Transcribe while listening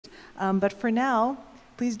But for now,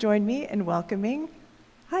 please join me in welcoming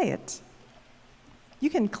Hyatt. You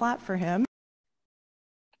can clap for him.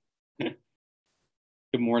 Good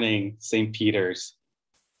morning, St. Peter's.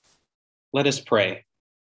 Let us pray.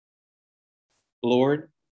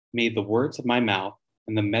 Lord, may the words of my mouth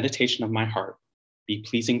and the meditation of my heart be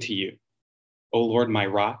pleasing to you, O Lord, my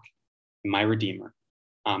rock and my redeemer.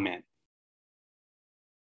 Amen.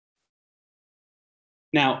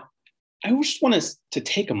 Now, I just want us to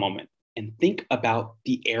take a moment and think about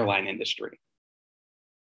the airline industry.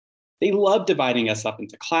 They love dividing us up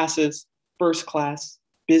into classes: first class,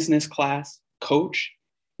 business class, coach.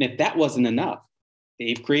 And if that wasn't enough,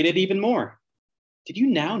 they've created even more. Did you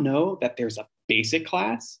now know that there's a basic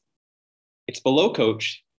class? It's below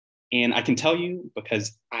coach, and I can tell you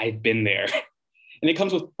because I've been there. And it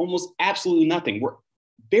comes with almost absolutely nothing. We're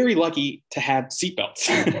very lucky to have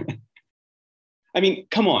seatbelts. I mean,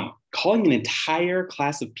 come on, calling an entire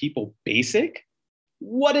class of people basic?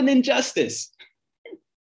 What an injustice.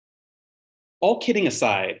 All kidding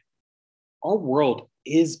aside, our world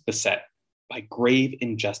is beset by grave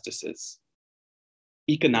injustices: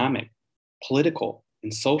 economic, political,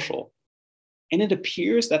 and social. And it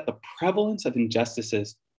appears that the prevalence of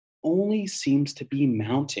injustices only seems to be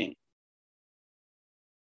mounting.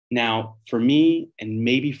 Now, for me, and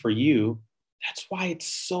maybe for you, that's why it's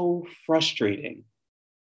so frustrating.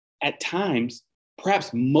 At times,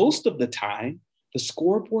 perhaps most of the time, the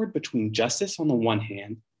scoreboard between justice on the one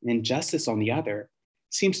hand and injustice on the other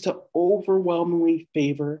seems to overwhelmingly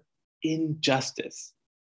favor injustice.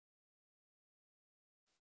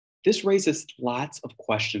 This raises lots of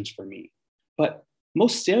questions for me, but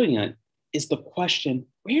most salient is the question,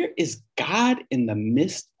 where is God in the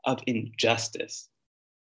midst of injustice?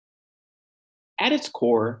 At its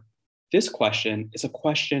core, this question is a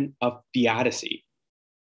question of theodicy.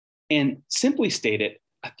 And simply stated,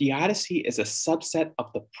 a theodicy is a subset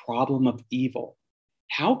of the problem of evil.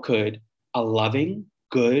 How could a loving,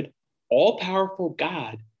 good, all-powerful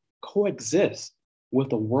God coexist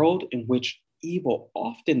with a world in which evil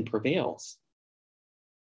often prevails?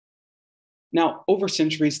 Now, over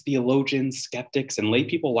centuries, theologians, skeptics, and lay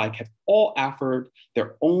people alike have all offered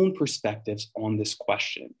their own perspectives on this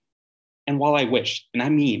question. And while I wish, and I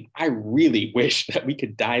mean, I really wish that we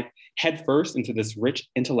could dive headfirst into this rich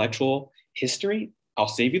intellectual history, I'll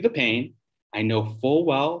save you the pain. I know full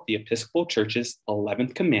well the Episcopal Church's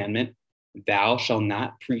 11th commandment, thou shalt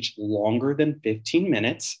not preach longer than 15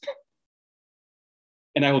 minutes.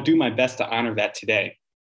 And I will do my best to honor that today.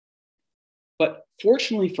 But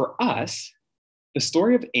fortunately for us, the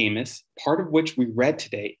story of Amos, part of which we read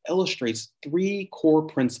today, illustrates three core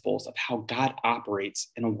principles of how God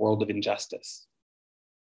operates in a world of injustice.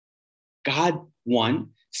 God, one,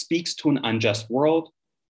 speaks to an unjust world.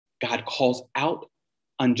 God calls out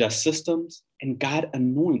unjust systems, and God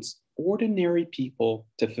anoints ordinary people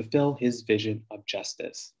to fulfill his vision of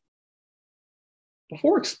justice.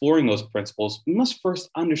 Before exploring those principles, we must first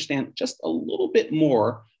understand just a little bit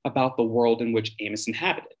more about the world in which Amos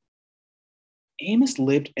inhabited. Amos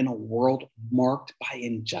lived in a world marked by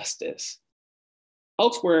injustice.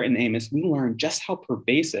 Elsewhere in Amos, we learn just how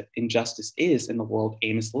pervasive injustice is in the world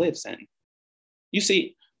Amos lives in. You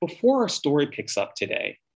see, before our story picks up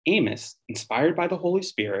today, Amos, inspired by the Holy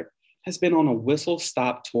Spirit, has been on a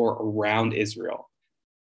whistle-stop tour around Israel.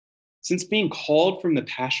 Since being called from the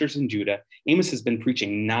pastures in Judah, Amos has been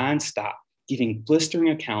preaching nonstop, giving blistering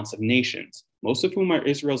accounts of nations, most of whom are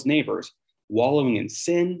Israel's neighbors, wallowing in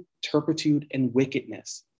sin, turpitude, and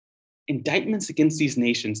wickedness. Indictments against these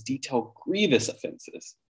nations detail grievous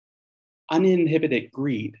offenses: uninhibited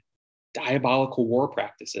greed, diabolical war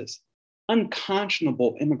practices,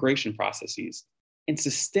 unconscionable immigration processes, and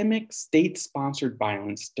systemic state-sponsored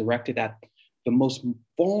violence directed at the most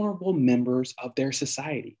vulnerable members of their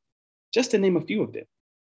society, just to name a few of them.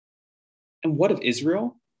 And what of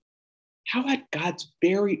Israel? How had God's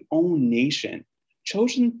very own nation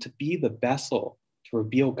chosen to be the vessel to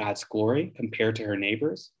reveal God's glory compared to her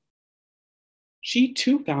neighbors? She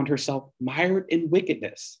too found herself mired in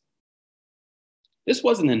wickedness. This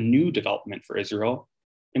wasn't a new development for Israel.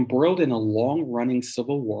 Embroiled in a long-running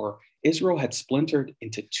civil war, Israel had splintered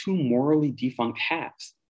into two morally defunct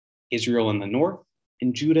halves: Israel in the north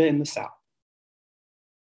and Judah in the south.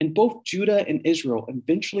 And both Judah and Israel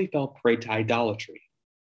eventually fell prey to idolatry.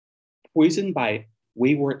 Poisoned by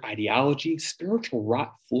wayward ideology, spiritual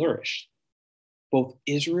rot flourished. Both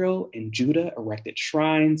Israel and Judah erected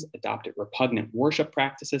shrines, adopted repugnant worship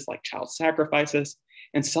practices like child sacrifices,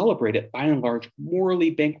 and celebrated, by and large, morally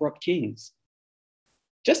bankrupt kings.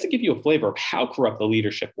 Just to give you a flavor of how corrupt the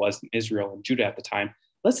leadership was in Israel and Judah at the time,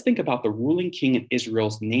 Let's think about the ruling king in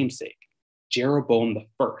Israel's namesake, Jeroboam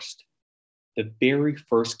I, the very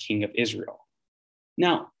first king of Israel.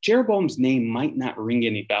 Now, Jeroboam's name might not ring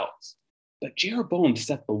any bells, but Jeroboam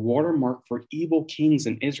set the watermark for evil kings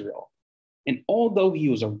in Israel. And although he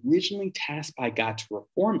was originally tasked by God to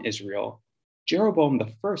reform Israel, Jeroboam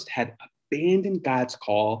I had abandoned God's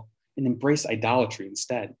call and embraced idolatry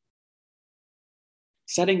instead,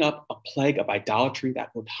 setting up a plague of idolatry that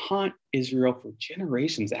would haunt Israel for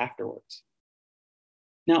generations afterwards.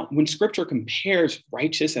 Now, when scripture compares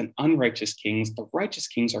righteous and unrighteous kings, the righteous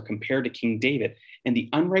kings are compared to King David, and the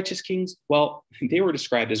unrighteous kings, well, they were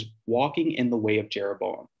described as walking in the way of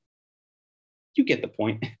Jeroboam. You get the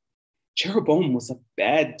point. Jeroboam was a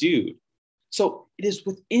bad dude. So it is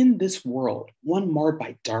within this world, one marred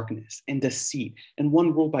by darkness and deceit, and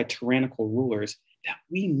one ruled by tyrannical rulers, that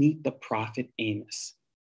we meet the prophet Amos.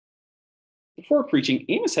 Before preaching,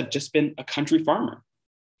 Amos had just been a country farmer.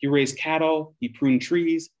 He raised cattle, he pruned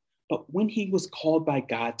trees, but when he was called by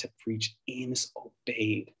God to preach, Amos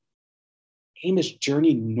obeyed. Amos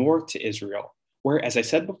journeyed north to Israel, where, as I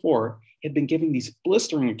said before, he had been giving these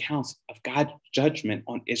blistering accounts of God's judgment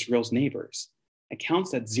on Israel's neighbors, accounts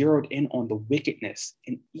that zeroed in on the wickedness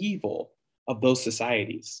and evil of those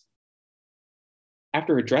societies.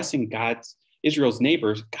 After addressing Israel's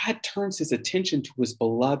neighbors, God turns his attention to his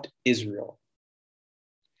beloved Israel.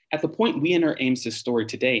 At the point we enter Amos's story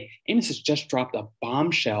today, Amos has just dropped a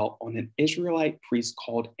bombshell on an Israelite priest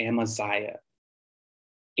called Amaziah.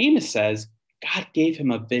 Amos says God gave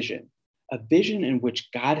him a vision in which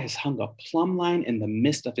God has hung a plumb line in the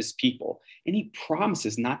midst of his people, and he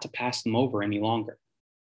promises not to pass them over any longer.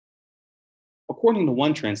 According to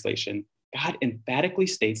one translation, God emphatically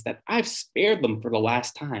states that I've spared them for the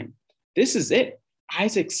last time. This is it.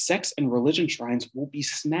 Isaac's sex and religion shrines will be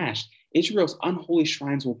smashed. Israel's unholy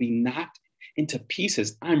shrines will be knocked into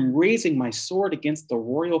pieces. I'm raising my sword against the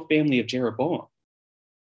royal family of Jeroboam.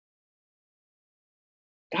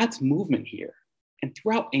 God's movement here and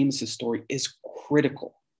throughout Amos's story is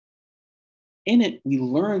critical. In it, we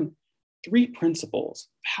learn 3 principles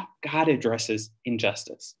of how God addresses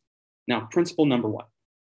injustice. Now, principle number 1,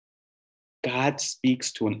 God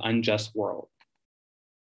speaks to an unjust world.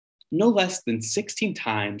 No less than 16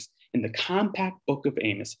 times in the compact book of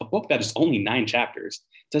Amos, a book that is only 9 chapters,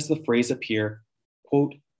 does the phrase appear,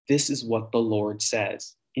 quote, "This is what the Lord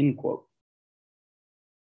says," end quote.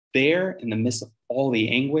 There, in the midst of all the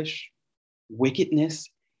anguish, wickedness,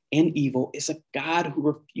 and evil, is a God who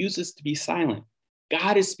refuses to be silent.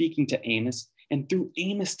 God is speaking to Amos, and through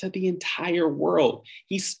Amos to the entire world.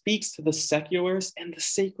 He speaks to the seculars and the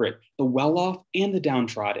sacred, the well-off and the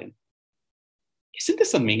downtrodden. Isn't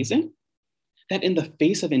this amazing? That in the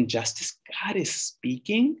face of injustice, God is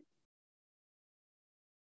speaking?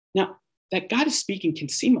 Now, that God is speaking can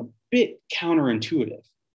seem a bit counterintuitive.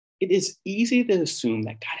 It is easy to assume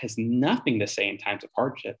that God has nothing to say in times of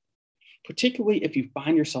hardship, particularly if you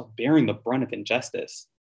find yourself bearing the brunt of injustice.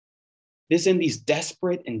 It is in these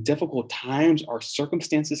desperate and difficult times our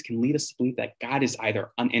circumstances can lead us to believe that God is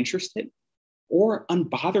either uninterested or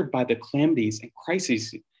unbothered by the calamities and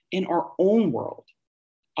crises in our own world.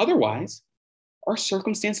 Otherwise, our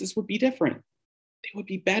circumstances would be different. They would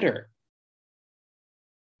be better.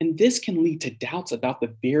 And this can lead to doubts about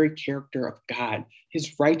the very character of God,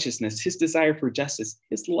 his righteousness, his desire for justice,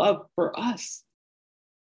 his love for us.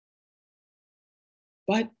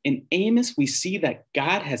 But in Amos, we see that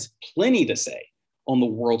God has plenty to say on the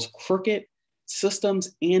world's crooked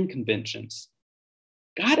systems and conventions.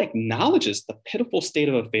 God acknowledges the pitiful state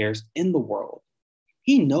of affairs in the world.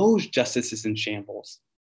 He knows justice is in shambles.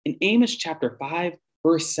 In Amos chapter 5,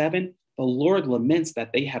 verse 7, the Lord laments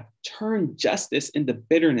that they have turned justice into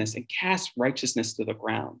bitterness and cast righteousness to the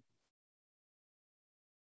ground.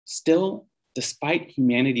 Still, despite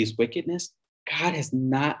humanity's wickedness, God has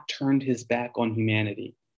not turned his back on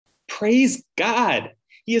humanity. Praise God.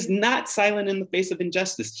 He is not silent in the face of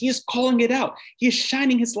injustice. He is calling it out. He is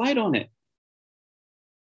shining his light on it.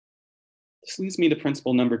 This leads me to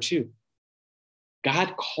principle number 2.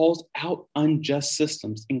 God calls out unjust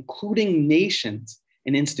systems, including nations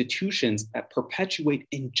and institutions that perpetuate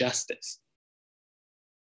injustice.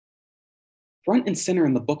 Front and center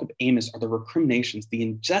in the book of Amos are the recriminations, the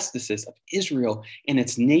injustices of Israel and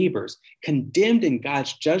its neighbors. Condemned in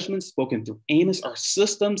God's judgment spoken through Amos are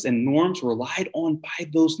systems and norms relied on by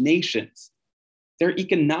those nations. They're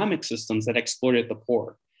economic systems that exploited the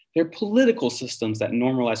poor. They're political systems that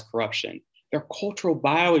normalize corruption. They're cultural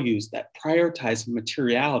values that prioritize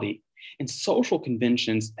materiality, and social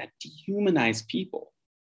conventions that dehumanize people.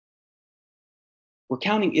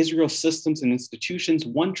 Recounting Israel's systems and institutions,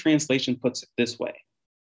 one translation puts it this way: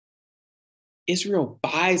 Israel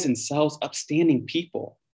buys and sells upstanding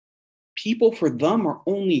people. People for them are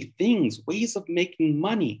only things, ways of making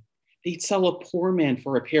money. They sell a poor man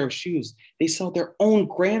for a pair of shoes. They sell their own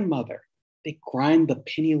grandmother. They grind the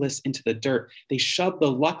penniless into the dirt. They shove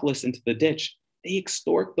the luckless into the ditch. They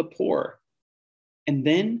extort the poor. And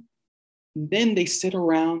then they sit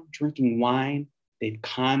around drinking wine they've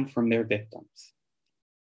conned from their victims.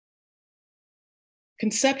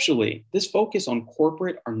 Conceptually, this focus on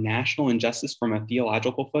corporate or national injustice from a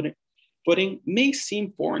theological footing may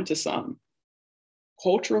seem foreign to some.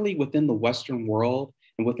 Culturally, within the Western world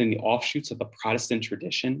and within the offshoots of the Protestant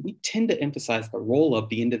tradition, we tend to emphasize the role of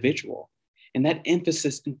the individual, and that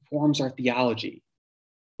emphasis informs our theology.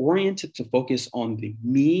 Oriented to focus on the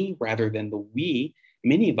me rather than the we,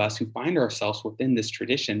 many of us who find ourselves within this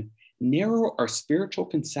tradition narrow our spiritual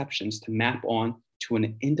conceptions to map on to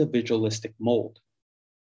an individualistic mold.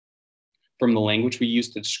 From the language we use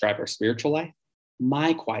to describe our spiritual life,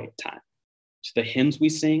 my quiet time, to the hymns we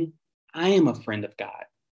sing, I am a friend of God,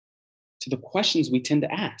 to the questions we tend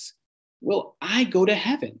to ask, will I go to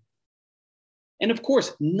heaven? And of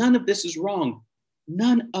course, none of this is wrong.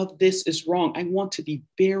 None of this is wrong. I want to be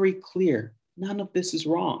very clear. None of this is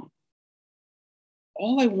wrong.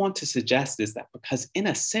 All I want to suggest is that because, in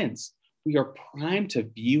a sense, we are primed to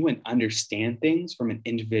view and understand things from an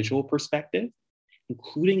individual perspective,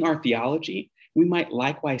 including our theology, we might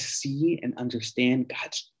likewise see and understand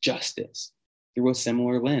God's justice through a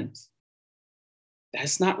similar lens.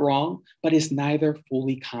 That's not wrong, but it's neither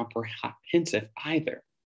fully comprehensive either.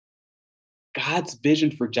 God's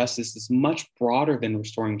vision for justice is much broader than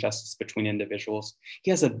restoring justice between individuals.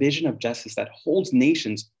 He has a vision of justice that holds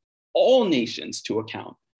nations, all nations, to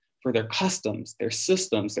account for their customs, their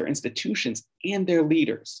systems, their institutions, and their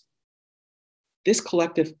leaders. This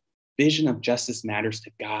collective vision of justice matters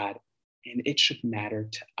to God, and it should matter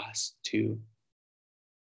to us too.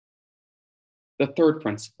 The third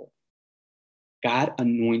principle: God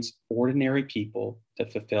anoints ordinary people to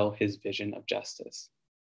fulfill his vision of justice.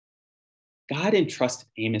 God entrusted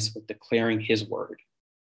Amos with declaring his word.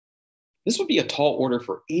 This would be a tall order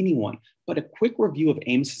for anyone, but a quick review of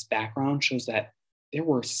Amos's background shows that there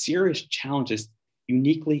were serious challenges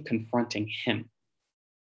uniquely confronting him.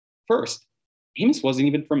 First, Amos wasn't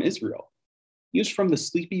even from Israel. He was from the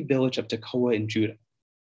sleepy village of Tekoa in Judah.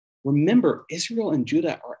 Remember, Israel and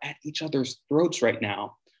Judah are at each other's throats right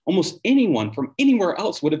now. Almost anyone from anywhere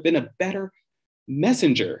else would have been a better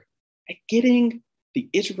messenger at getting the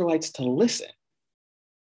Israelites to listen.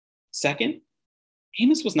 Second,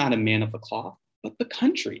 Amos was not a man of the cloth, but the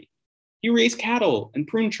country. He raised cattle and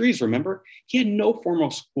pruned trees, remember? He had no formal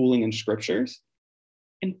schooling in scriptures.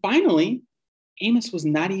 And finally, Amos was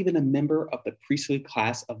not even a member of the priestly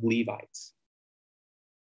class of Levites.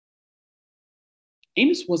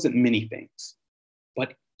 Amos wasn't many things,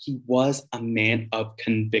 but he was a man of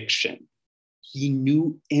conviction. He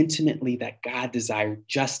knew intimately that God desired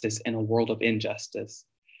justice in a world of injustice.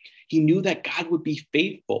 He knew that God would be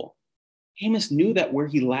faithful. Amos knew that where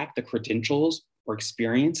he lacked the credentials or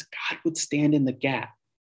experience, God would stand in the gap.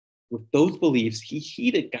 With those beliefs, he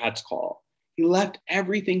heeded God's call. He left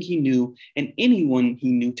everything he knew and anyone he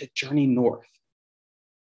knew to journey north.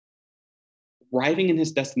 Arriving in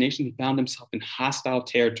his destination, he found himself in hostile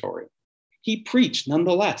territory. He preached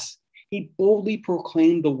nonetheless. He boldly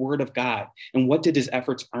proclaimed the word of God. And what did his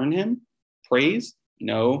efforts earn him? Praise?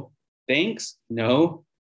 No. Thanks? No.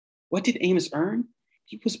 What did Amos earn?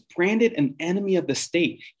 He was branded an enemy of the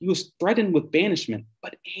state. He was threatened with banishment,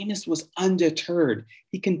 but Amos was undeterred.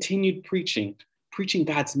 He continued preaching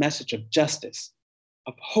God's message of justice,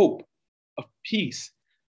 of hope, of peace.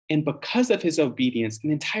 And because of his obedience,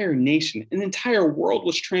 an entire nation, an entire world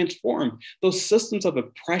was transformed. Those systems of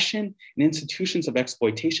oppression and institutions of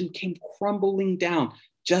exploitation came crumbling down,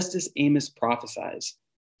 just as Amos prophesies.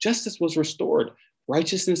 Justice was restored.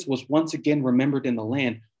 Righteousness was once again remembered in the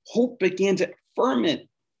land. Hope began to ferment.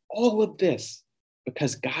 All of this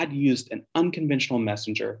because God used an unconventional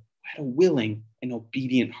messenger who had a willing and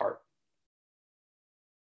obedient heart.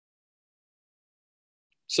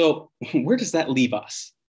 So, where does that leave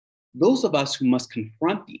us? Those of us who must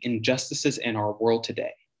confront the injustices in our world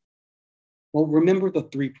today. Well, remember the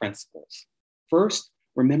three principles. First,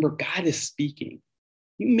 remember God is speaking.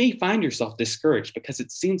 You may find yourself discouraged because it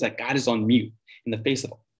seems like God is on mute in the face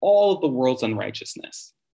of all of the world's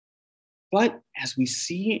unrighteousness. But as we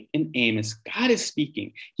see in Amos, God is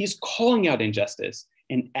speaking. He's calling out injustice.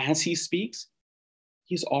 And as he speaks,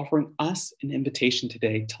 he's offering us an invitation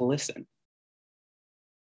today to listen.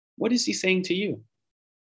 What is he saying to you?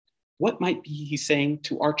 What might be he saying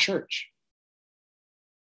to our church?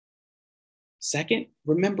 Second,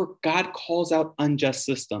 remember God calls out unjust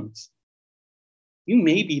systems. You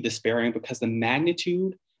may be despairing because the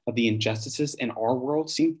magnitude of the injustices in our world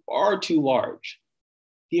seem far too large.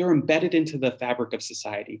 They are embedded into the fabric of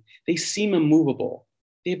society. They seem immovable.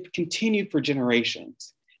 They have continued for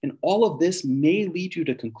generations. And all of this may lead you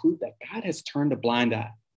to conclude that God has turned a blind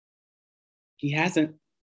eye. He hasn't.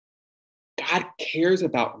 God cares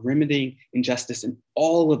about remedying injustice in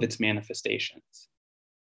all of its manifestations.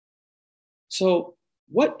 So,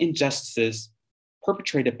 what injustices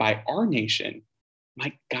perpetrated by our nation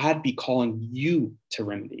might God be calling you to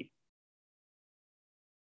remedy?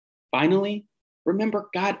 Finally, remember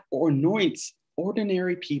God anoints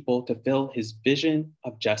ordinary people to fill his vision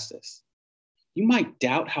of justice. You might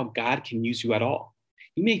doubt how God can use you at all.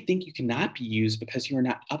 You may think you cannot be used because you are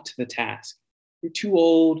not up to the task. You're too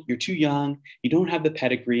old, you're too young, you don't have the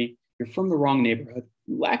pedigree, you're from the wrong neighborhood,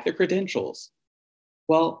 you lack the credentials.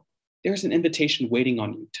 Well, there's an invitation waiting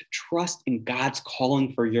on you to trust in God's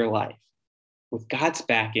calling for your life. With God's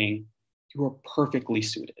backing, you are perfectly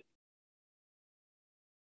suited.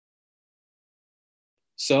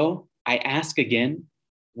 So I ask again,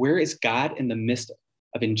 where is God in the midst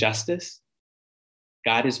of injustice?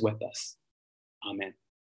 God is with us. Amen.